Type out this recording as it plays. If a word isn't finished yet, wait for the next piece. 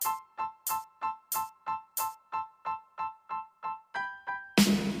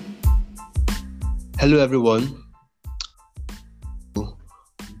Hello, everyone.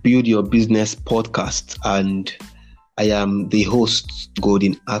 Build Your Business podcast, and I am the host,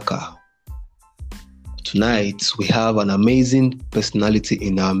 Golden Aka. Tonight, we have an amazing personality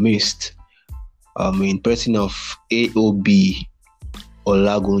in our midst, in person of AOB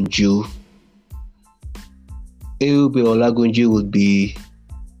Olagunju. AOB Olagunju will be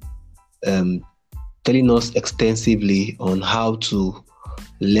telling us extensively on how to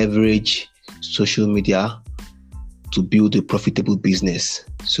leverage social media to build a profitable business.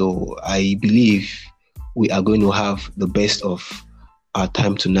 So I believe we are going to have the best of our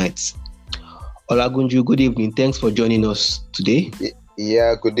time tonight. Olagunju, good evening. Thanks for joining us today.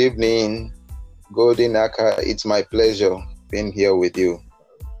 Yeah, good evening, Golden Aka. It's my pleasure being here with you.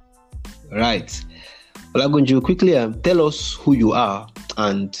 Right. Olagunju, quickly tell us who you are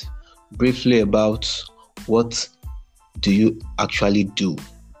and briefly about what do you actually do.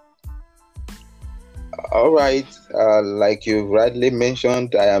 All right. Like you rightly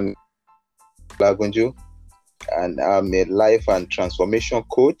mentioned, I am Olagunju, and I'm a life and transformation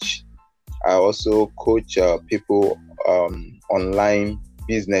coach. I also coach people online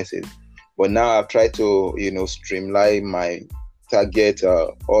businesses. But now I've tried to, streamline my target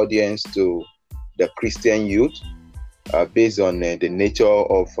audience to the Christian youth based on the nature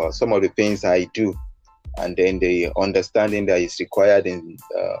of some of the things I do, and then the understanding that is required in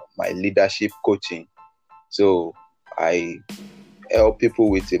my leadership coaching. So I help people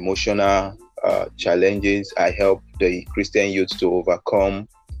with emotional challenges. I help the Christian youth to overcome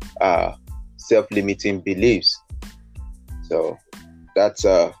self-limiting beliefs. So that's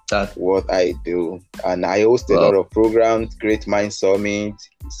what I do. And I host a lot of programs, Great Mind Summit,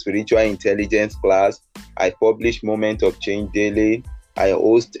 Spiritual Intelligence class. I publish Moment of Change daily. I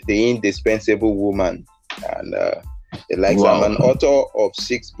host The Indispensable Woman. And I'm an author of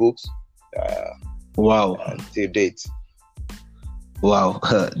 6 books. To date. Wow,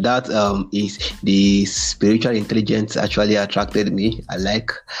 that is the spiritual intelligence actually attracted me. I like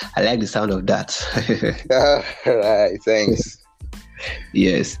the sound of that. Right, thanks.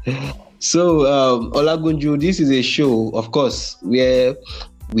 Yes. So, Olagunju, this is a show, of course, where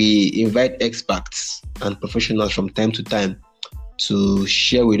we invite experts and professionals from time to time to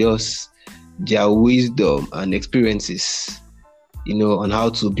share with us their wisdom and experiences, on how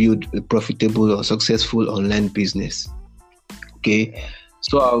to build a profitable or successful online business. Okay.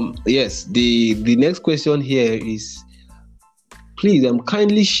 So, yes, the next question here is, please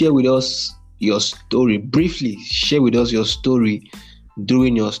kindly share with us your story. Briefly share with us your story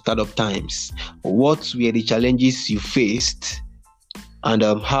during your startup times. What were the challenges you faced, and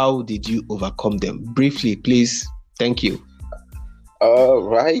how did you overcome them? Briefly, please. Thank you. All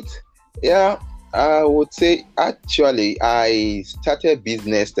right. Yeah, I would say actually I started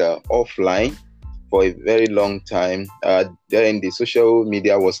business offline for a very long time. Then the social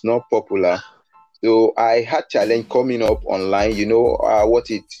media was not popular. So I had challenge coming up online, what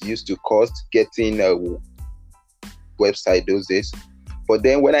it used to cost getting a website those days. But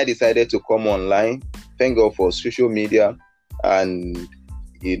then when I decided to come online, thank God for social media, and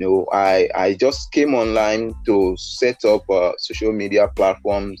I just came online to set up social media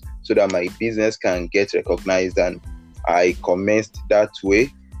platforms so that my business can get recognized, and I commenced that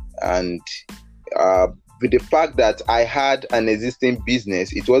way. And with the fact that I had an existing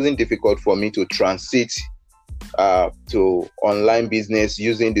business, it wasn't difficult for me to transit to online business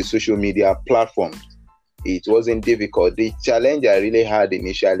using the social media platforms. It wasn't difficult. The challenge I really had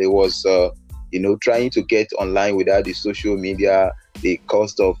initially was, trying to get online without the social media, the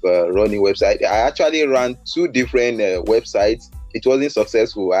cost of running website. I actually ran 2 different websites. It wasn't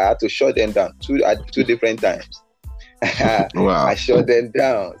successful. I had to shut them down at 2 different times. Wow. I shut them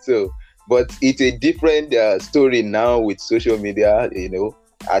down. So, but it's a different story now with social media.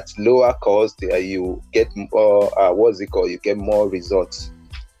 At lower cost, you get more. You get more results.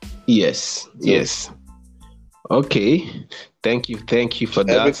 Yes. Yes. Okay. Thank you for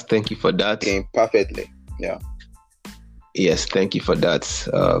that. Thank you for that. Perfectly. Yeah. Yes, thank you for that.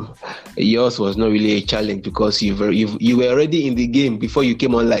 Yours was not really a challenge because you were already in the game before you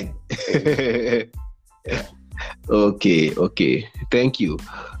came online. Okay. Thank you.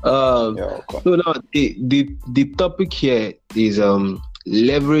 So now the topic here is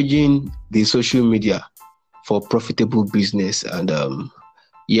leveraging the social media for profitable business, and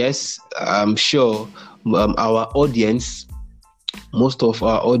yes, I'm sure our audience, most of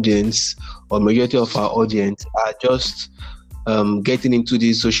our audience or majority of our audience are just getting into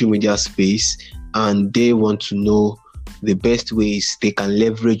the social media space, and they want to know the best ways they can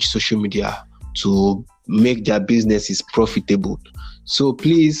leverage social media to make their businesses profitable. So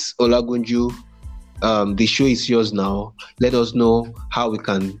please, Olagunju, the show is yours now. Let us know how we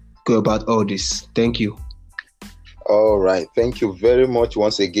can go about all this. Thank you. All right. Thank you very much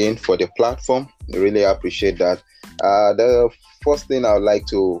once again for the platform. I really appreciate that. The first thing I would like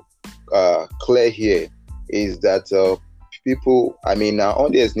to clear here is that people, our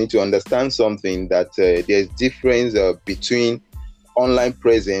audience need to understand something, that there's difference between online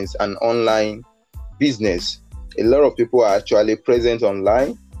presence and online business. A lot of people are actually present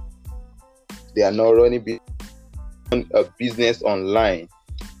online. They are not running a business online.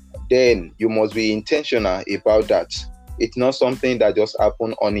 Then you must be intentional about that. It's not something that just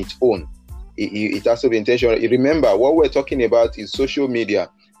happens on its own. It has to be intentional. Remember, what we're talking about is social media.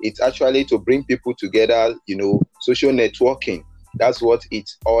 It's actually to bring people together, social networking. That's what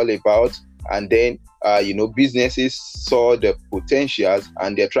it's all about. And then, businesses saw the potentials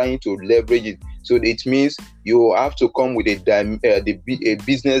and they're trying to leverage it. So it means you have to come with a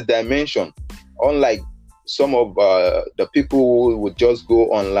business dimension. Unlike some of the people who would just go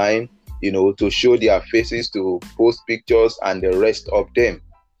online, to show their faces, to post pictures and the rest of them.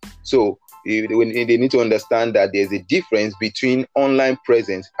 So they need to understand that there's a difference between online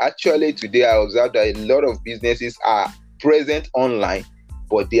presence. Actually, today I observed that a lot of businesses are present online,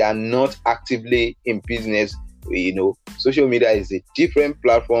 but they are not actively in business. Social media is a different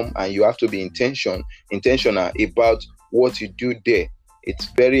platform, and you have to be intentional about what you do there. It's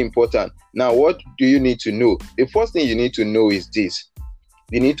very important. Now, what do you need to know? The first thing you need to know is this.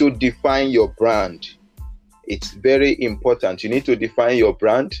 You need to define your brand. It's very important. You need to define your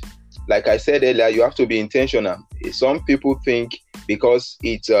brand. Like I said earlier, you have to be intentional. Some people think because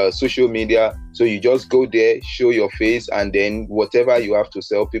it's social media, so you just go there, show your face, and then whatever you have to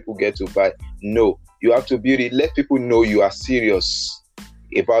sell, people get to buy. No, you have to build it. Let people know you are serious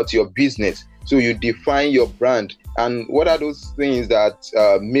about your business. So you define your brand. And what are those things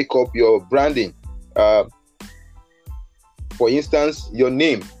that make up your branding? For instance, your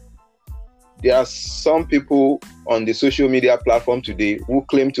name. There are some people on the social media platform today who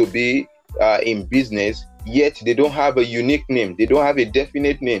claim to be in business, yet they don't have a unique name. They don't have a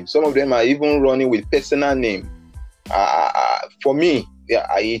definite name. Some of them are even running with personal name. For me,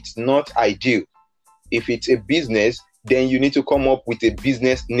 it's not ideal. If it's a business, then you need to come up with a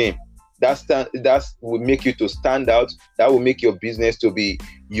business name. That will make you to stand out. That will make your business to be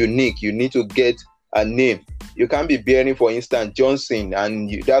unique. You need to get a name. You can't be bearing, for instance, Johnson,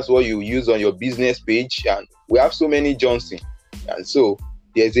 and that's what you use on your business page. And we have so many Johnson. And so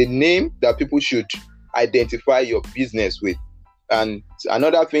there's a name that people should identify your business with. And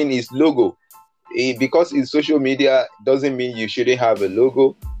another thing is logo. Because it's social media doesn't mean you shouldn't have a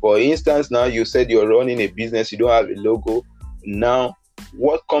logo. For instance, now you said you're running a business, you don't have a logo. Now,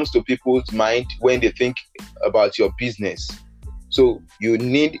 what comes to people's mind when they think about your business? So you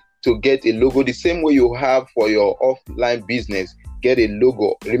need to get a logo the same way you have for your offline business. Get a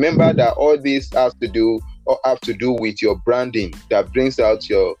logo. Remember that all this have to do with your branding that brings out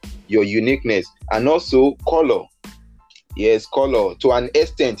your uniqueness. And also color. Yes, color. To an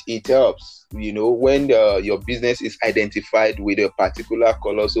extent, it helps. When your business is identified with a particular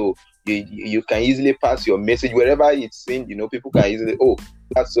color, so you can easily pass your message wherever it's seen. People can easily,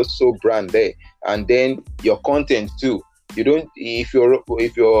 that's so brand there. And then your content too. If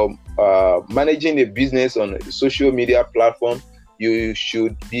you're managing a business on a social media platform, you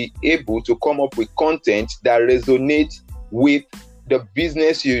should be able to come up with content that resonates with the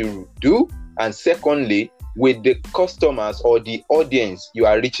business you do, and secondly, with the customers or the audience you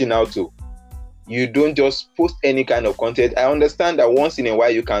are reaching out to. You don't just post any kind of content. I understand that once in a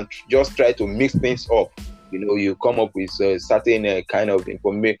while you can just try to mix things up. You come up with certain kind of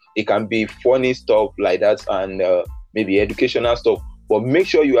information. It can be funny stuff like that, and maybe educational stuff. But make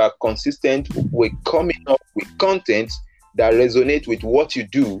sure you are consistent with coming up with content that resonate with what you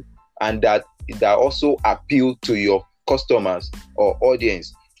do, and that also appeal to your customers or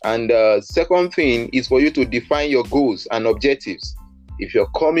audience. And second thing is for you to define your goals and objectives. If you're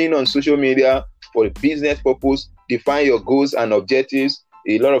coming on social media for a business purpose, define your goals and objectives.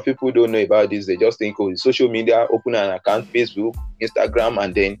 A lot of people don't know about this. They just think, it's social media, open an account, Facebook, Instagram,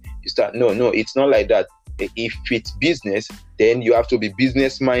 and then you start. No, it's not like that. If it's business, then you have to be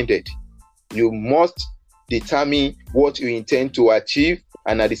business minded. You must determine what you intend to achieve,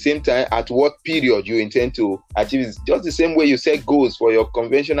 and at the same time, at what period you intend to achieve. It's just the same way you set goals for your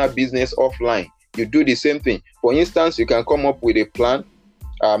conventional business offline. You do the same thing. For instance, you can come up with a plan.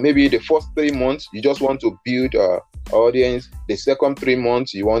 Maybe the first 3 months, you just want to build audience. The second 3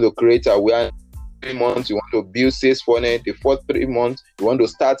 months, you want to create awareness. 3 months, you want to build sales funnel. The fourth 3 months, you want to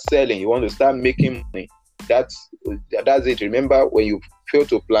start selling. You want to start making money. That's it. Remember, when you fail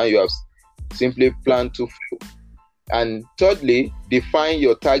to plan, you have simply plan to fail. And thirdly, define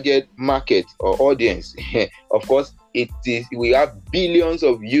your target market or audience. Of course, we have billions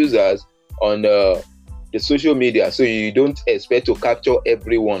of users on the social media, so you don't expect to capture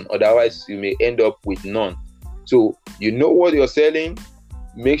everyone, otherwise you may end up with none. So you know what you're selling.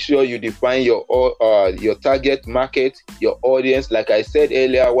 Make sure you define your target market, your audience. Like I said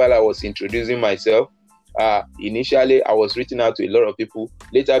earlier while I was introducing myself, initially I was reaching out to a lot of people.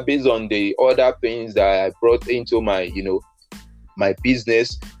 Later, based on the other things that I brought into my my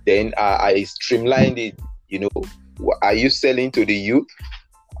business, then I streamlined it. Are you selling to the youth?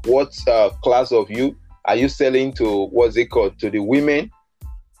 What class of youth? Are you selling to, to the women,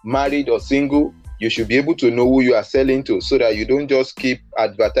 married or single? You should be able to know who you are selling to, so that you don't just keep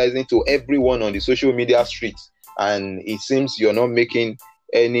advertising to everyone on the social media streets and it seems you're not making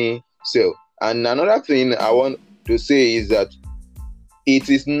any sale. And another thing I want to say is that it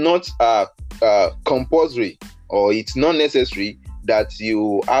is not compulsory, or it's not necessary that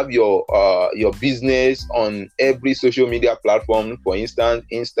you have your business on every social media platform. For instance,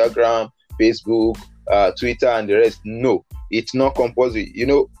 Instagram, Facebook, Twitter, and the rest. No, it's not compulsory.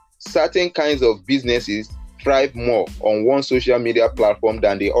 Certain kinds of businesses thrive more on one social media platform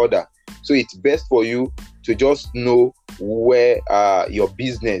than the other. So it's best for you to just know where your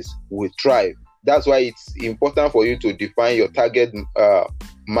business will thrive. That's why it's important for you to define your target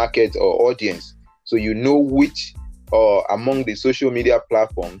market or audience, so you know which among the social media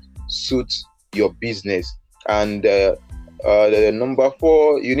platforms suits your business. And number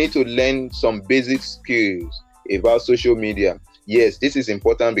 4, you need to learn some basic skills about social media. Yes, this is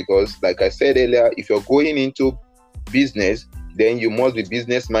important because, like I said earlier, if you're going into business, then you must be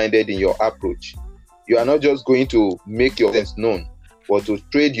business minded in your approach. You are not just going to make your presence known, but to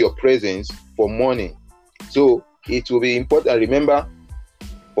trade your presence for money. So it will be important. Remember,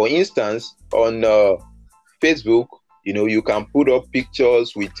 for instance, on Facebook, you can put up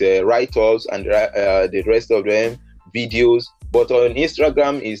pictures with write-ups and the rest of them, videos. But on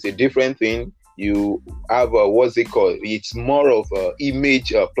Instagram is a different thing. You have it's more of a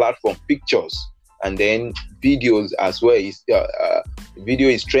image platform, pictures, and then videos as well. Video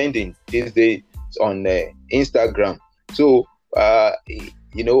is trending these days on Instagram. So why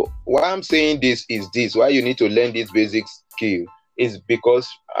I'm saying this is this. Why you need to learn this basic skill is because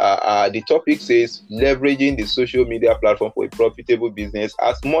the topic says leveraging the social media platform for a profitable business.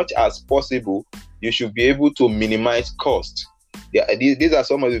 As much as possible, you should be able to minimize cost. These are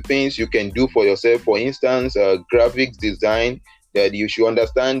some of the things you can do for yourself. For instance, graphics design, that you should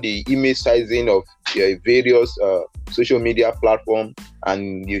understand the image sizing of various social media platforms,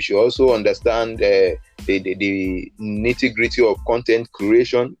 and you should also understand the nitty-gritty of content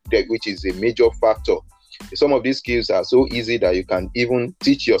creation, which is a major factor. Some of these skills are so easy that you can even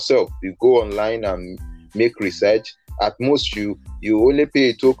teach yourself. You go online and make research. At most, you only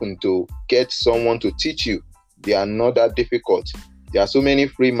pay a token to get someone to teach you. They are not that difficult. There are so many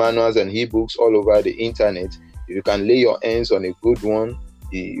free manuals and ebooks all over the internet. If you can lay your hands on a good one,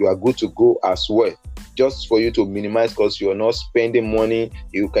 you are good to go as well. Just for you to minimize costs, you are not spending money.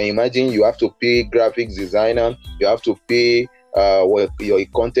 You can imagine you have to pay graphics designer, you have to pay your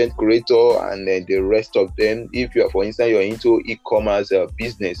content creator, and the rest of them. If you are, for instance, you're into e-commerce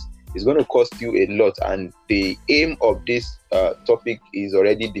business, it's going to cost you a lot. And the aim of this topic is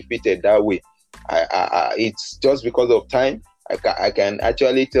already defeated that way. It's just because of time. I can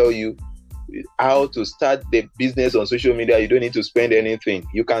actually tell you how to start the business on social media. You don't need to spend anything.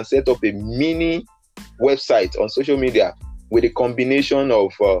 You can set up a mini website on social media with a combination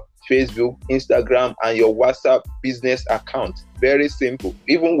of Facebook, Instagram, and your WhatsApp business account. Very simple.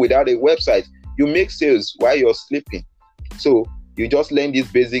 Even without a website, you make sales while you're sleeping. So you just learn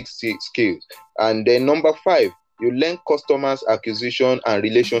these basic skills. And then number 5, you learn customers acquisition and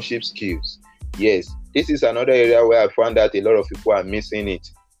relationship skills. Yes, this is another area where I found that a lot of people are missing it.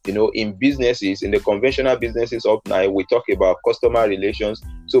 In businesses, in the conventional businesses up now, we talk about customer relations.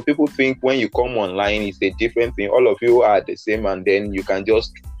 So people think when you come online, it's a different thing. All of you are the same, and then you can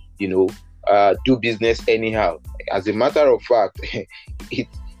just, do business anyhow. As a matter of fact,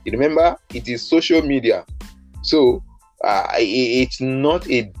 remember, it is social media. So it's not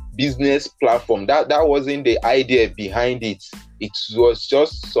a business platform. That wasn't the idea behind it. It was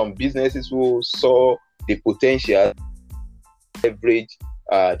just some businesses who saw the potential, leverage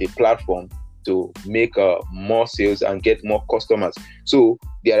the platform to make more sales and get more customers. So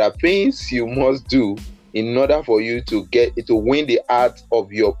there are things you must do in order for you to win the heart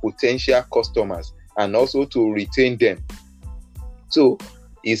of your potential customers and also to retain them. So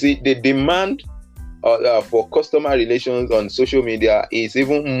you see, the demand for customer relations on social media is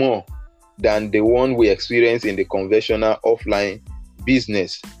even more than the one we experience in the conventional offline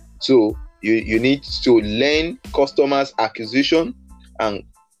business. So you need to learn customers acquisition and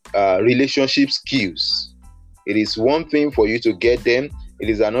relationship skills. It is one thing for you to get them. It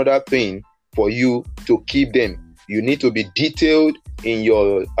is another thing for you to keep them. You need to be detailed in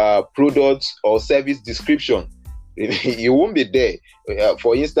your products or service description. You won't be there.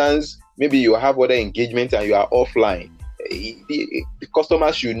 For instance, maybe you have other engagement and you are offline. The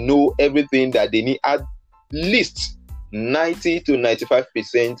customers should know everything that they need, at least 90 to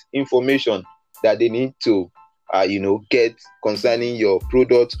 95% information that they need to get concerning your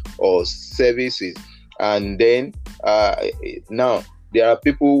product or services. And then now there are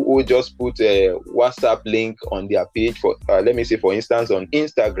people who just put a WhatsApp link on their page for let me say, for instance, on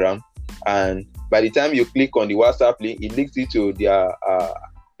Instagram, and by the time you click on the WhatsApp link, it links you to their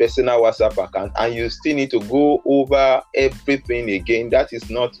personal WhatsApp account, and you still need to go over everything again. That is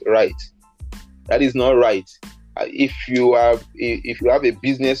not right. That is not right. If you have a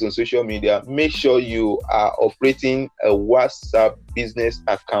business on social media, make sure you are operating a WhatsApp business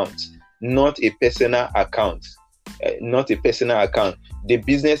account, not a personal account. Not a personal account. The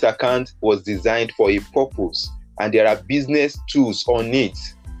business account was designed for a purpose, and there are business tools on it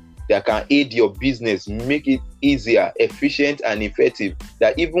that can aid your business, make it easier, efficient, and effective.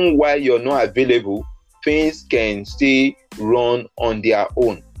 That even while you're not available, things can stay run on their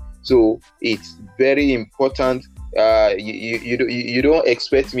own. So it's very important. You don't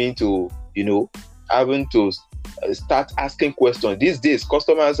expect me to, having to start asking questions. These days,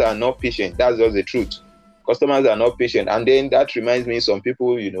 customers are not patient. That's just the truth. Customers are not patient. And then that reminds me, some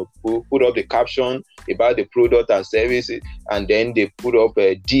people, who put up the caption about the product and services, and then they put up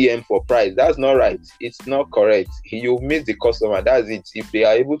a DM for price. That's not right. It's not correct. You miss the customer. That's it. If they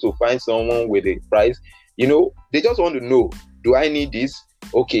are able to find someone with a price, they just want to know, do I need this?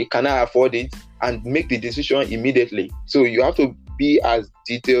 Okay, can I afford it? And make the decision immediately. So you have to be as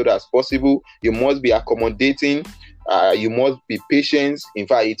detailed as possible. You must be accommodating. You must be patient. In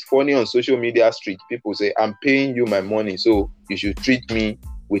fact, it's funny on social media street, people say, I'm paying you my money, so you should treat me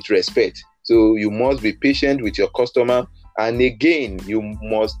with respect. So you must be patient with your customer. And again, you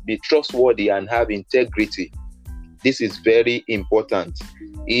must be trustworthy and have integrity. This is very important.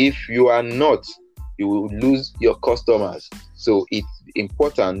 If you are not, you will lose your customers. So it's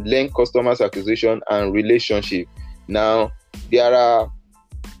important. Learn customers acquisition and relationship. Now, there are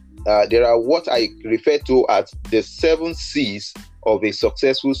what I refer to as the 7 C's of a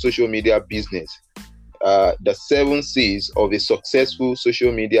successful social media business. The 7 C's of a successful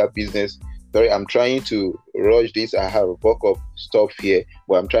social media business. Sorry, I'm trying to rush this. I have a bulk of stuff here,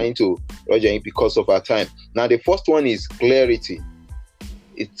 but I'm trying to rush it because of our time. Now, the first one is clarity.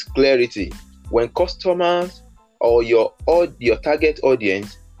 It's clarity. When customers or your target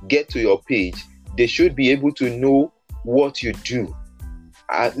audience get to your page, they should be able to know what you do.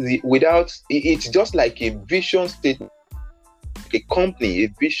 It's just like a vision statement, a company,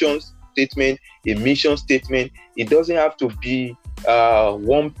 a vision statement, a mission statement. It doesn't have to be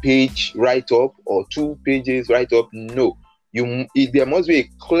 1-page write-up or 2 pages write-up. No, there must be a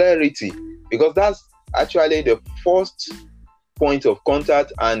clarity, because that's actually the first point of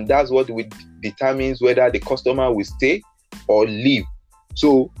contact, and that's what determines whether the customer will stay or leave.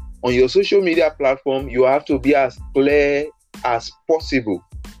 So on your social media platform, you have to be as clear as possible.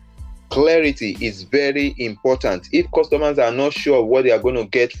 Clarity is very important. If customers are not sure what they are going to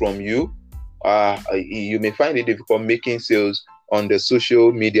get from you, you may find it difficult making sales on the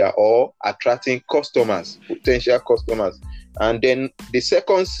social media or attracting customers, potential customers. And then the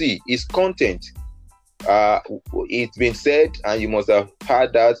second C is content. It's been said, and you must have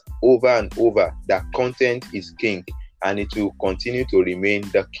heard that over and over, that content is king, and it will continue to remain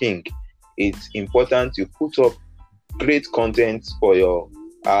the king. It's important to put up great content for your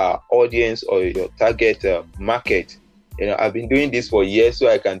audience or your target market. I've been doing this for years, so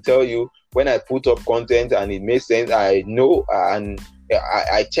I can tell you, when I put up content and it makes sense, I know, and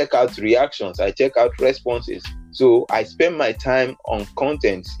I check out reactions, I check out responses. So I spend my time on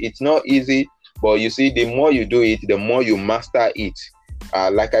content. It's not easy, but you see, the more you do it, the more you master it.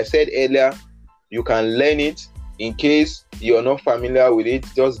 Like I said earlier, you can learn it. In case you're not familiar with it,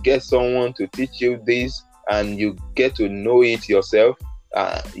 just get someone to teach you this, and you get to know it yourself,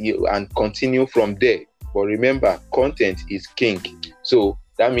 and continue from there. But remember, content is king. So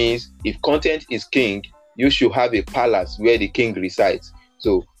that means if content is king, you should have a palace where the king resides.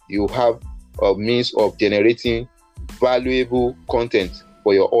 So you have a means of generating valuable content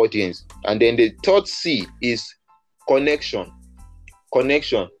for your audience. And then the third C is connection.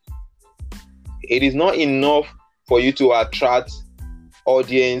 Connection. It is not enough for you to attract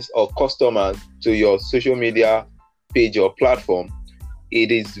audience or customers to your social media page or platform,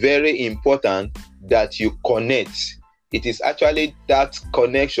 it is very important that you connect. It is actually that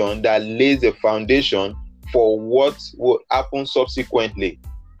connection that lays the foundation for what will happen subsequently.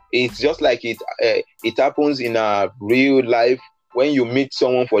 It's just like it happens in a real life. When you meet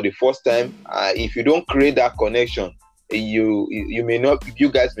someone for the first time, if you don't create that connection, you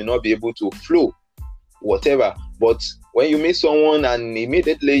guys may not be able to flow, whatever. But when you meet someone and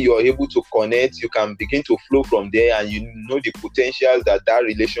immediately you're able to connect, you can begin to flow from there, and you know the potential that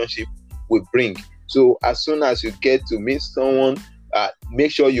relationship will bring. So as soon as you get to meet someone,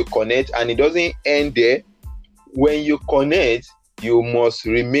 make sure you connect, and it doesn't end there. When you connect, you must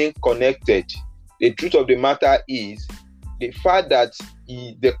remain connected. The truth of the matter is, the fact that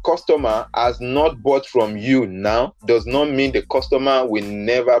the customer has not bought from you now does not mean the customer will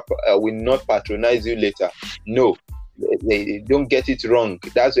not patronize you later. No, they don't get it wrong.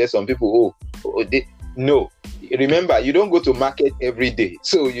 That's where some people no. Remember, you don't go to market every day,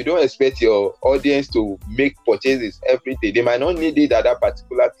 so you don't expect your audience to make purchases every day. They might not need it at that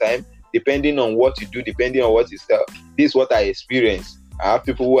particular time, depending on what you do, depending on what you sell. This is what I experienced. I have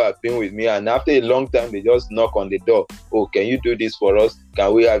people who have been with me, and after a long time, they just knock on the door. Oh, can you do this for us?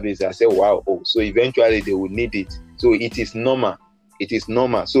 Can we have this? I say, wow. Oh, so eventually they will need it. So it is normal. It is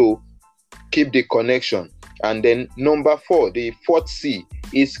normal. So keep the connection. And then number 4, the 4th C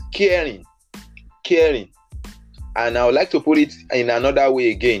is caring. Caring. And I would like to put it in another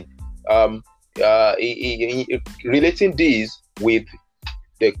way again. Relating this with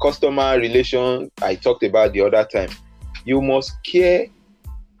the customer relation I talked about the other time. You must care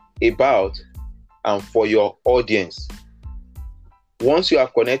about and for your audience. Once you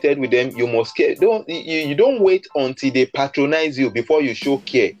have connected with them, you must care. You don't wait until they patronize you before you show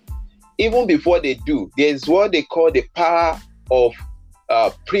care. Even before they do, there's what they call the power of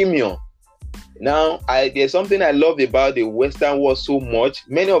premium. Now, there's something I love about the Western world so much.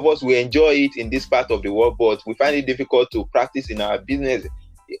 Many of us will enjoy it in this part of the world, but we find it difficult to practice in our business.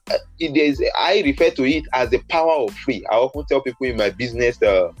 I refer to it as the power of free. I often tell people in my business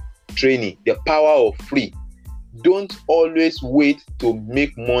training, the power of free. Don't always wait to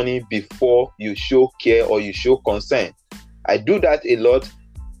make money before you show care or you show concern. I do that a lot.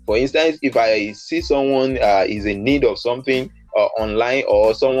 For instance, if I see someone is in need of something online,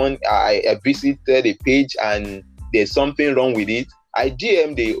 or someone I visited a page and there's something wrong with it, I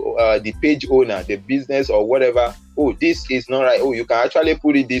DM the page owner, the business or whatever. Oh, this is not right. Oh, you can actually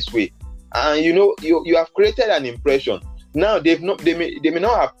put it this way, and you have created an impression. Now they may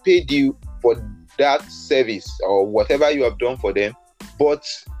not have paid you for that service or whatever you have done for them, but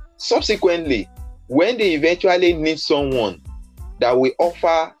subsequently, when they eventually need someone that will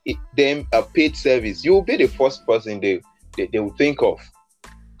offer them a paid service, you will be the first person they will think of.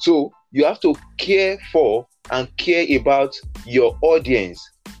 So you have to care for and care about your audience.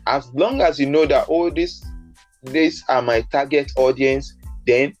 As long as you know that, these are my target audience,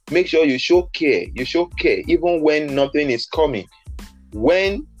 then make sure you show care. You show care even when nothing is coming.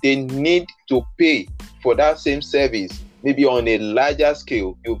 When they need to pay for that same service, maybe on a larger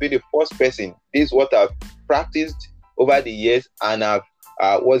scale, you'll be the first person. This is what I've practiced over the years, and I've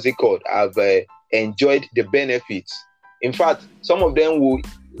enjoyed the benefits. In fact, some of them will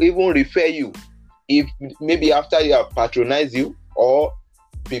even refer you, if maybe after they have patronized you or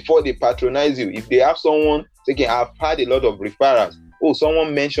before they patronize you. If they have someone thinking, I've had a lot of referrals. Oh,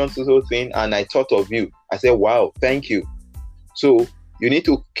 someone mentioned this thing and I thought of you. I said, wow, thank you. So you need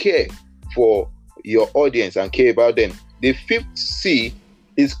to care for your audience and care about them. The 5th C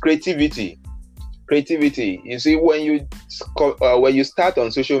is creativity. Creativity. You see, when you start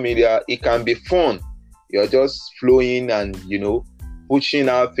on social media, it can be fun. You're just flowing and pushing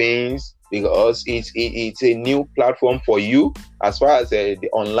out things, because it's a new platform for you as far as the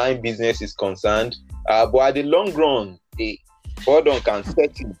online business is concerned. But at the long run, the boredom can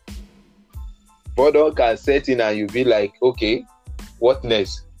set in. Boredom can set in, and you'll be like, okay, what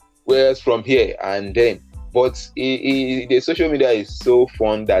next? Where's from here? And then, but the social media is so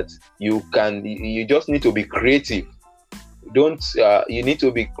fun that you just need to be creative. You need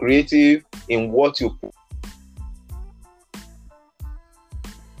to be creative in what you put.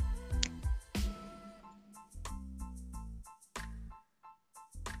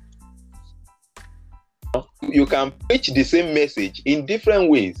 You can preach the same message in different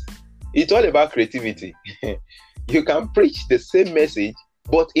ways. It's all about creativity. You can preach the same message,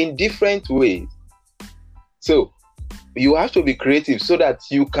 but in different ways. So you have to be creative so that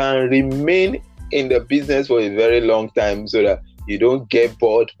you can remain in the business for a very long time, so that you don't get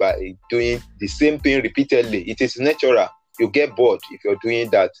bored by doing the same thing repeatedly. It is natural. you get bored if you're doing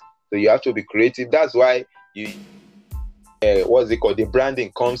that. So you have to be creative. That's why you what's it called? The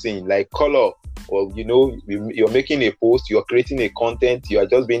branding comes in, like color, or you're making a post, you're creating a content, you are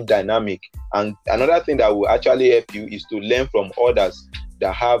just being dynamic. And another thing that will actually help you is to learn from others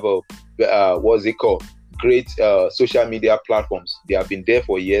that have what's it called? Great social media platforms. They have been there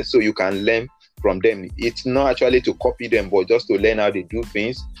for years, so you can learn from them. It's not actually to copy them, but just to learn how they do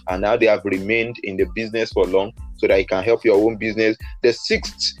things and how they have remained in the business for long, so that it can help your own business. The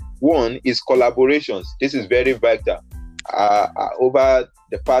sixth one is collaborations. This is very vital. Over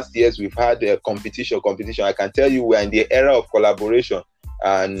the past years, we've had competition. I can tell you we're in the era of collaboration.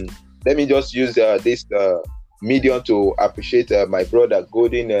 And let me just use this medium to appreciate my brother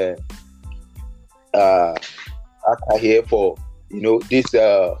Golden here for this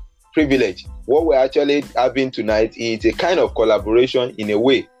privilege. What we're actually having tonight is a kind of collaboration in a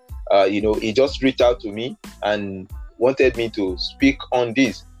way. He just reached out to me and wanted me to speak on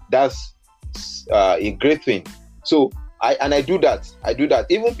this. That's a great thing. So I do that.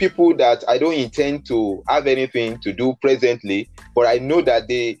 Even people that I don't intend to have anything to do presently, but I know that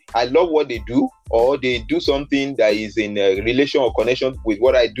I love what they do, or they do something that is in a relation or connection with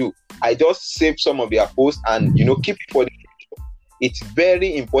what I do. I just save some of their posts and keep it for the future. It's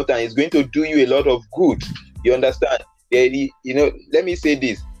very important. It's going to do you a lot of good. You understand? Let me say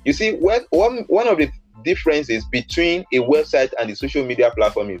this. You see, one of the differences between a website and a social media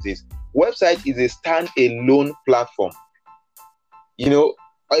platform is this: website is a stand-alone platform.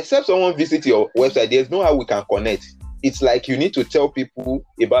 Except someone visit your website, there's no how we can connect. It's like you need to tell people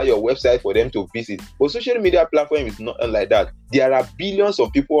about your website for them to visit. But social media platform is not like that. There are billions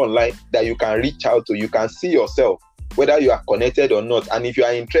of people online that you can reach out to. You can see yourself, whether you are connected or not. And if you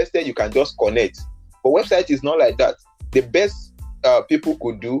are interested, you can just connect. But website is not like that. The best people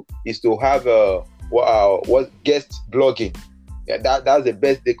could do is to have guest blogging. Yeah, that's the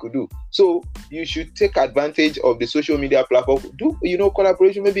best they could do. So you should take advantage of the social media platform. Do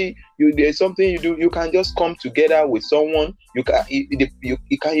collaboration? Maybe there's something you do. You can just come together with someone. You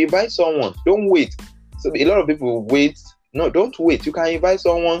can invite someone. Don't wait. So a lot of people wait. No, don't wait. You can invite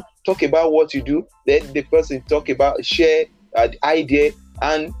someone. Talk about what you do. Let the person share the idea.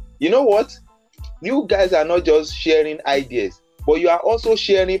 And you know what? You guys are not just sharing ideas, but you are also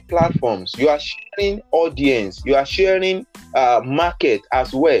sharing platforms. You are sharing audience. You are sharing market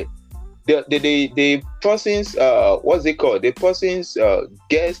as well. The person's what's it called? The person's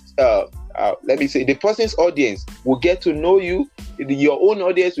guest. Let me say, the person's audience will get to know you. Your own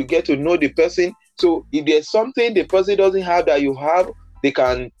audience will get to know the person. So if there's something the person doesn't have that you have, they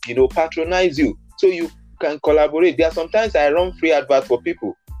can patronize you. So you can collaborate. There are sometimes I run free advert for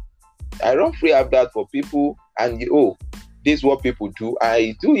people. And this is what people do.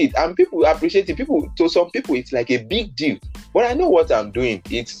 I do it, and people appreciate it. To some people, it's like a big deal. But I know what I'm doing.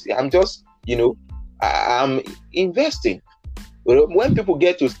 I'm just, I'm investing. When people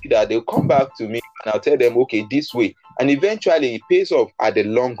get to see that, they'll come back to me, and I'll tell them, okay, this way. And eventually, it pays off at the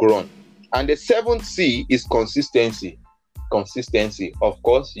long run. And the seventh C is consistency. Consistency. Of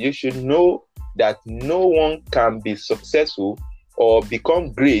course, you should know that no one can be successful or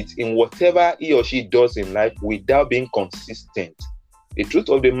become great in whatever he or she does in life without being consistent. The truth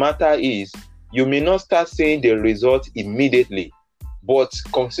of the matter is, you may not start seeing the result immediately, but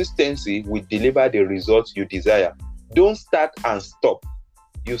consistency will deliver the results you desire. Don't start and stop.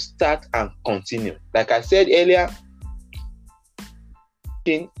 You start and continue. Like I said earlier,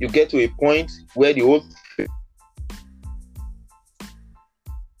 you get to a point where the whole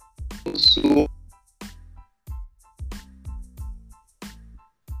so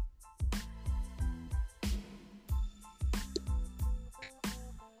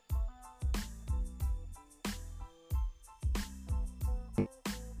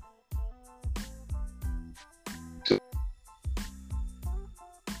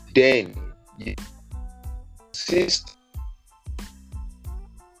then you insist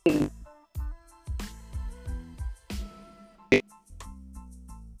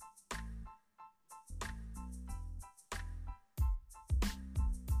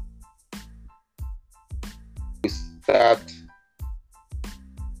start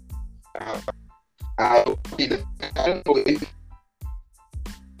I don't know if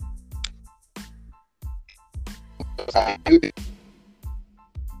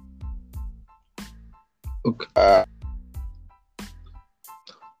Okay.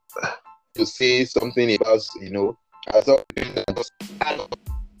 to say something about as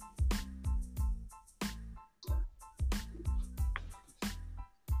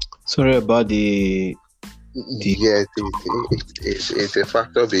Sorry about the yes, it's a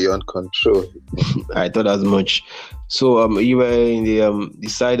factor beyond control. I thought as much. So you were in the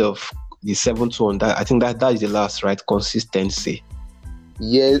side of the seventh one. That I think that is the last, right? Consistency.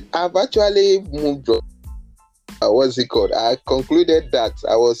 Yes, I've actually moved on. What's it called? I concluded that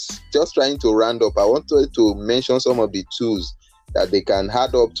I was just trying to round up. I wanted to mention some of the tools that they can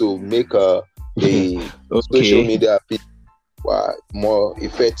add up to make the social media more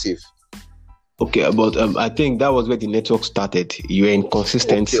effective. Okay, but I think that was where the network started. You were in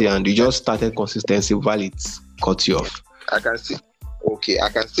consistency, and you just started consistency while it cut you off. I can see. Okay, I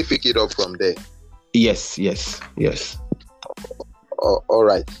can still pick it up from there. Yes. All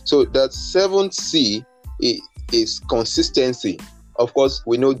right. So the 7C is consistency. Of course,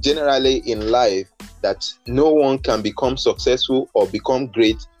 we know generally in life that no one can become successful or become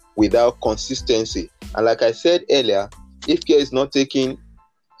great without consistency. And like I said earlier, if care is not taken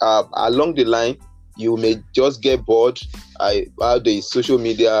along the line, you may just get bored about the social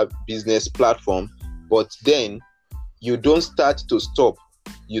media business platform, but then you don't start to stop,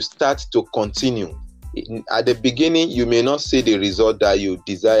 you start to continue. At the beginning, you may not see the result that you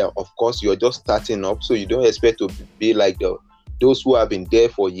desire. Of course, you're just starting up, so you don't expect to be like those who have been there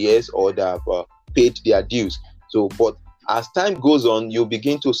for years or that have paid their dues. So, but as time goes on, you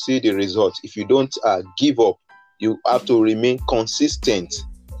begin to see the results. If you don't give up, you have to remain consistent.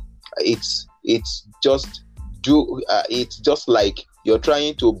 It's just like you're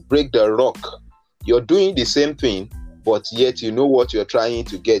trying to break the rock. You're doing the same thing, but yet you know what you're trying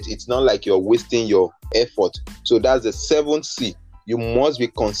to get. It's not like you're wasting your effort. So that's the 7C. You must be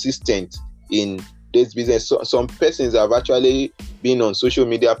consistent in this business. So, some persons have actually been on social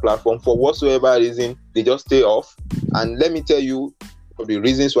media platform for whatsoever reason, they just stay off. And let me tell you the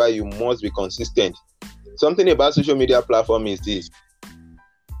reasons why you must be consistent. Something about social media platform is this: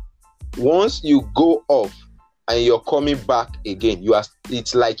 once you go off and you're coming back again,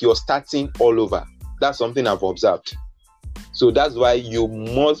 it's like you're starting all over. That's something I've observed. So that's why you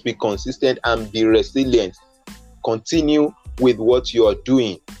must be consistent and be resilient. Continue with what you are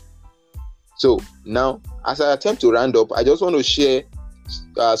doing. So now, as I attempt to round up, I just want to share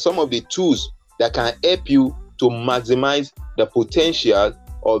some of the tools that can help you to maximize the potential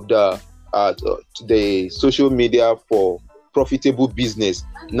of the social media for profitable business.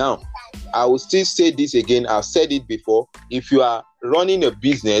 Now, I will still say this again. I've said it before. If you are running a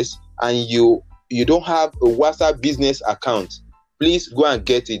business and you don't have a WhatsApp business account, please go and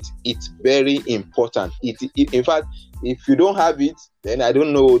get it. It's very important. In fact, if you don't have it, then I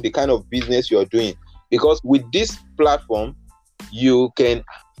don't know the kind of business you're doing. Because with this platform, you can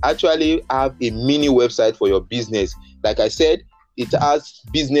actually have a mini website for your business. Like I said, it has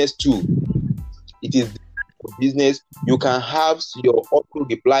business too. It is business. You can have your auto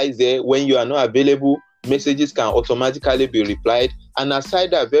replies there. When you are not available, messages can automatically be replied. And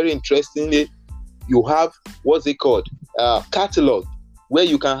aside that, very interestingly, you have what's it called? Catalog, where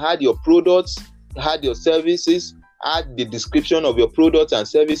you can add your products, add your services, add the description of your products and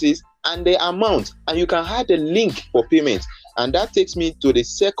services and the amount, and you can add a link for payment. And that takes me to the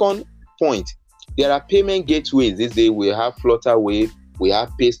second point. There are payment gateways. This day we have Flutterwave, we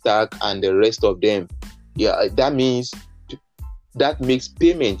have Paystack, and the rest of them. Yeah, that makes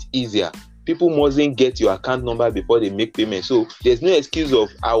payment easier. People mustn't get your account number before they make payment. So there's no excuse of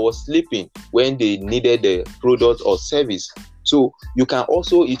I was sleeping when they needed the product or service. So you can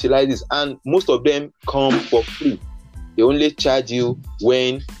also utilize this, and most of them come for free. They only charge you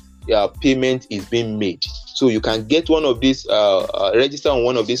when payment is being made. So you can get one of these, register on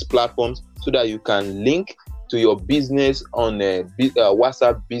one of these platforms so that you can link to your business on a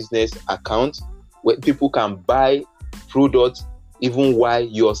WhatsApp business account where people can buy products even while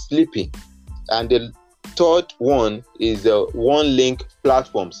you're sleeping. And the third one is the one link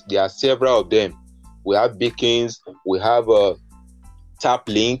platforms. There are several of them. We have Beacons, we have Tap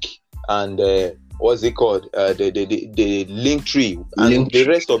Link, and what's it called? The link tree, and the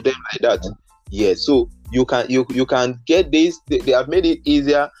rest of them like that. Yeah, so you can get this. They have made it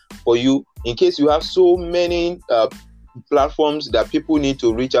easier for you in case you have so many platforms that people need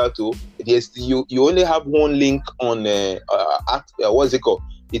to reach out to. Yes, you only have one link on what's it called?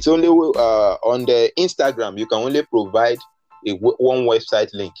 It's only on the Instagram. You can only provide one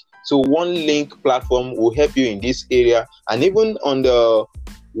website link. So one link platform will help you in this area, and even on the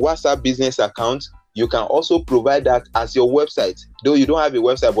WhatsApp business account, you can also provide that as your website. Though you don't have a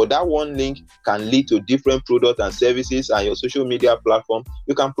website, but that one link can lead to different products and services, and your social media platform,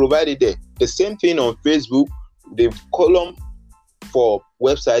 you can provide it there. The same thing on Facebook, the column for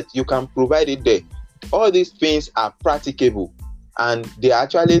website, you can provide it there. All these things are practicable, and they are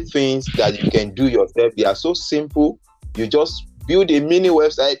actually things that you can do yourself. They are so simple. You just build a mini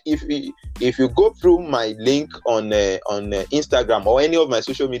website. If you go through my link on Instagram or any of my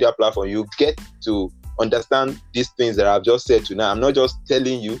social media platforms, you get to understand these things that I've just said to now. I'm not just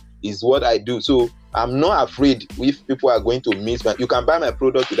telling you, is what I do. So I'm not afraid if people are going to miss you can buy my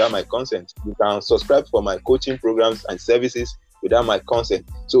product without my consent. You can subscribe for my coaching programs and services without my consent.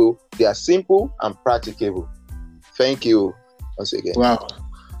 So they are simple and practicable. Thank you once again.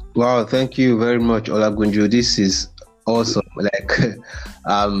 Wow, thank you very much, Olagunju. This is awesome. Like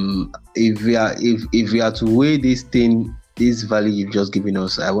if we are to weigh this value you've just given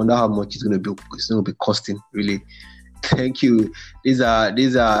us, I wonder how much it's going to be costing, really. Thank you. These are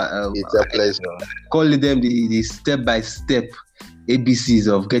it's a pleasure. Calling them the step-by-step ABCs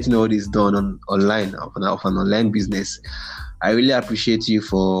of getting all this done online of an online business. I really appreciate you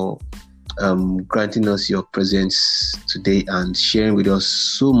for granting us your presence today and sharing with us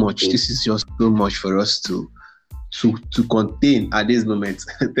so much. This is just so much for us to contain at this moment.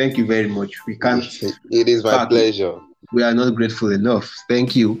 Thank you very much. We can't. It is my pleasure. We are not grateful enough.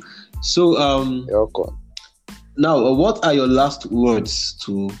 Thank you. So you're welcome. Now, what are your last words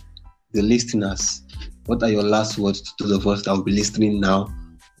to the listeners? What are your last words to those of us that will be listening now,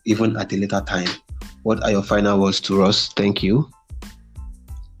 even at a later time? What are your final words to us? Thank you.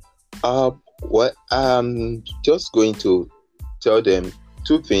 Well, I'm just going to tell them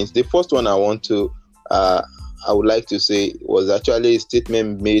two things. The first one I would like to say was actually a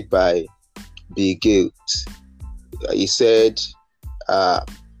statement made by Bill Gates. He said,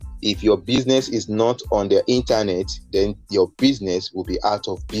 if your business is not on the internet, then your business will be out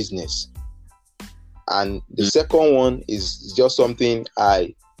of business. And the second one is just something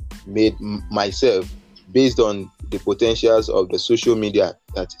I made myself based on the potentials of the social media,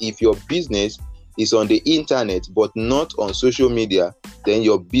 that if your business is on the internet but not on social media, then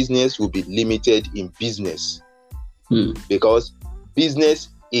your business will be limited in business. Because business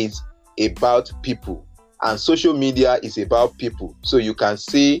is about people and social media is about people. So you can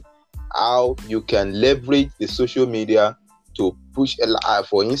see how you can leverage the social media to push.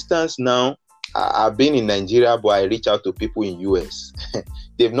 For instance, now I've been in Nigeria, but I reach out to people in US.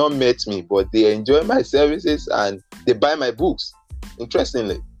 They've not met me, but they enjoy my services and they buy my books.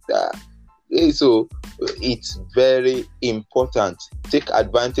 Interestingly, so it's very important. Take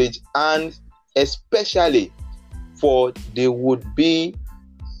advantage, and especially for the would-be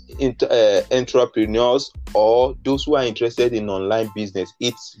entrepreneurs or those who are interested in online business.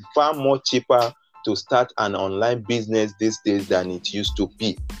 It's far more cheaper to start an online business these days than it used to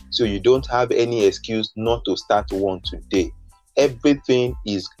be. So you don't have any excuse not to start one today. Everything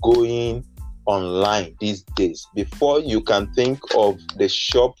is going online these days. Before you can think of the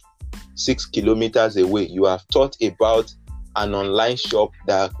shop 6 kilometers away, you have thought about an online shop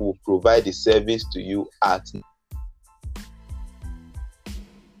that will provide the service to you at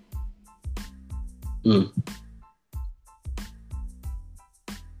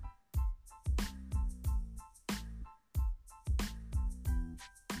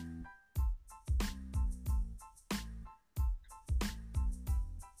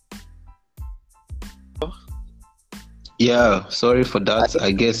Yeah, sorry for that.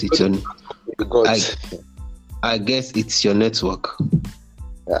 I guess it's on. I guess it's your network.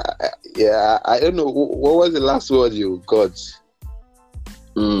 Yeah, I don't know. What was the last word you got?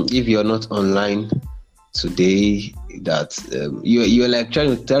 If you're not online today, that you're like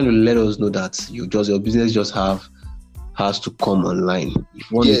trying to let us know that your business just has to come online.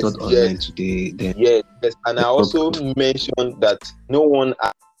 If one is not online today, then yes. And I also mentioned that no one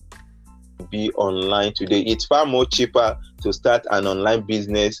has to be online today. It's far more cheaper to start an online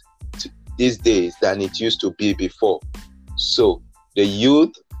business these days than it used to be before. So the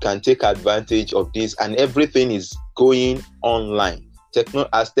youth can take advantage of this, and everything is going online.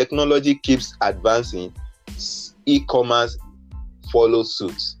 As technology keeps advancing, e-commerce follows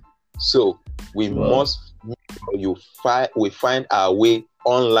suit. So we must we find our way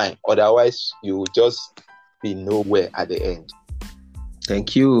online. Otherwise, you will just be nowhere at the end.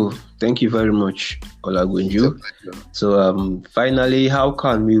 Thank you very much, Olagunju. So finally, how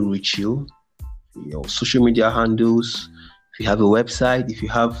can we reach you? Your social media handles. If you have a website, if you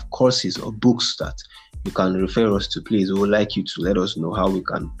have courses or books that you can refer us to, please, we would like you to let us know how we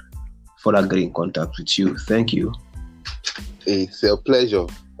can further get in contact with you. Thank you. It's a pleasure.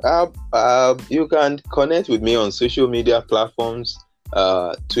 You can connect with me on social media platforms,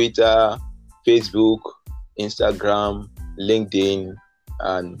 Twitter, Facebook, Instagram, LinkedIn,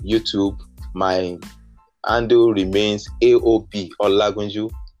 and YouTube. My handle remains AOB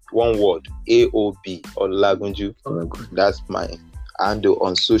Olagunju. One word, AOB Olagunju. That's my handle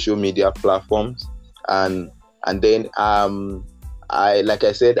on social media platforms. And then like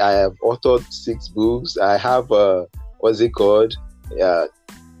I said, I have authored 6 books. I have what's it called? I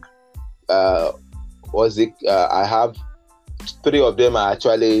have 3 of them are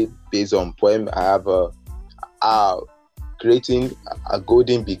actually based on poem. I have creating a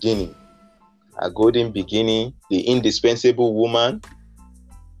golden beginning, the indispensable woman,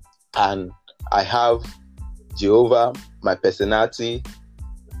 and I have Jehovah, my personality,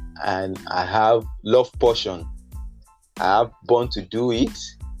 and I have love portion. I have born to do it,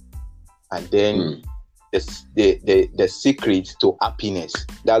 and then the secret to happiness.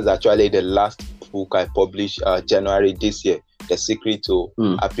 That's actually the last book I published January this year. The secret to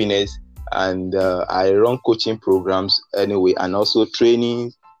happiness, and I run coaching programs anyway, and also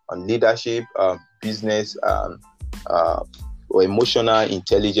training on leadership, business, or emotional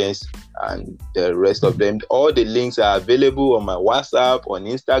intelligence, and the rest of them. All the links are available on my WhatsApp, on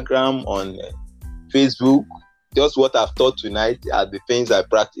Instagram, on Facebook. Just what I've taught tonight are the things I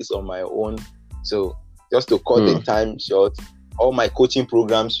practice on my own. So just to cut the time short, all my coaching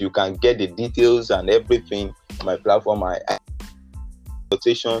programs, you can get the details and everything on my platform. I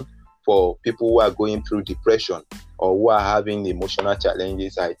consultation for people who are going through depression or who are having emotional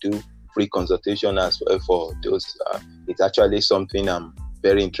challenges. I do free consultation as well for those. It's actually something I'm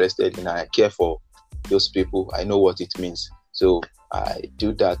very interested in. I care for those people. I know what it means. So I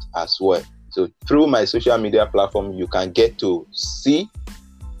do that as well. So through my social media platform, you can get to see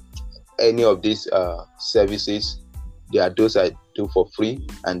any of these services. There are those I do for free,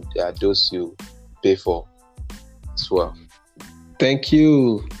 and there are those you pay for as well. Thank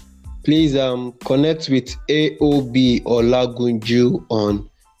you. Please connect with AOB Olagunju on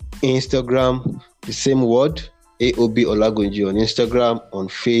Instagram. The same word, AOB Olagunju on Instagram, on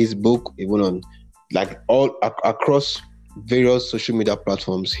Facebook, even on all across various social media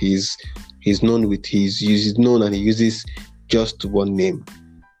platforms. He's known with he's known and he uses just one name.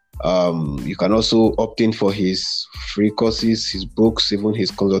 You can also opt in for his free courses, his books, even his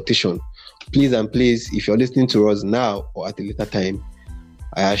consultation. Please, if you're listening to us now or at a later time,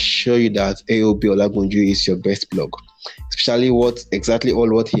 I assure you that AOB Olagunju is your best blog, especially all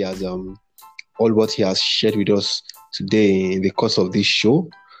what he has shared with us today in the course of this show.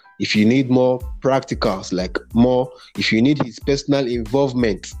 If you need more practicals, if you need his personal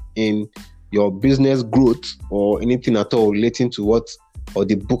involvement in your business growth or anything at all relating to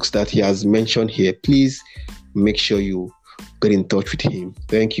the books that he has mentioned here, please make sure you get in touch with him.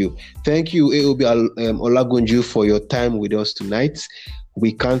 Thank you, AOB Olagunju, for your time with us tonight.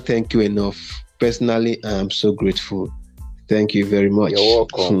 We can't thank you enough. Personally, I am so grateful. Thank you very much. You're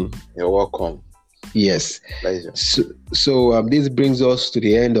welcome. You're welcome. Yes. Pleasure. So this brings us to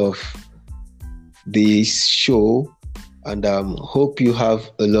the end of this show, and hope you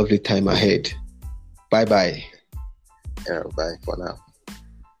have a lovely time ahead. Bye-bye. Yeah, bye for now.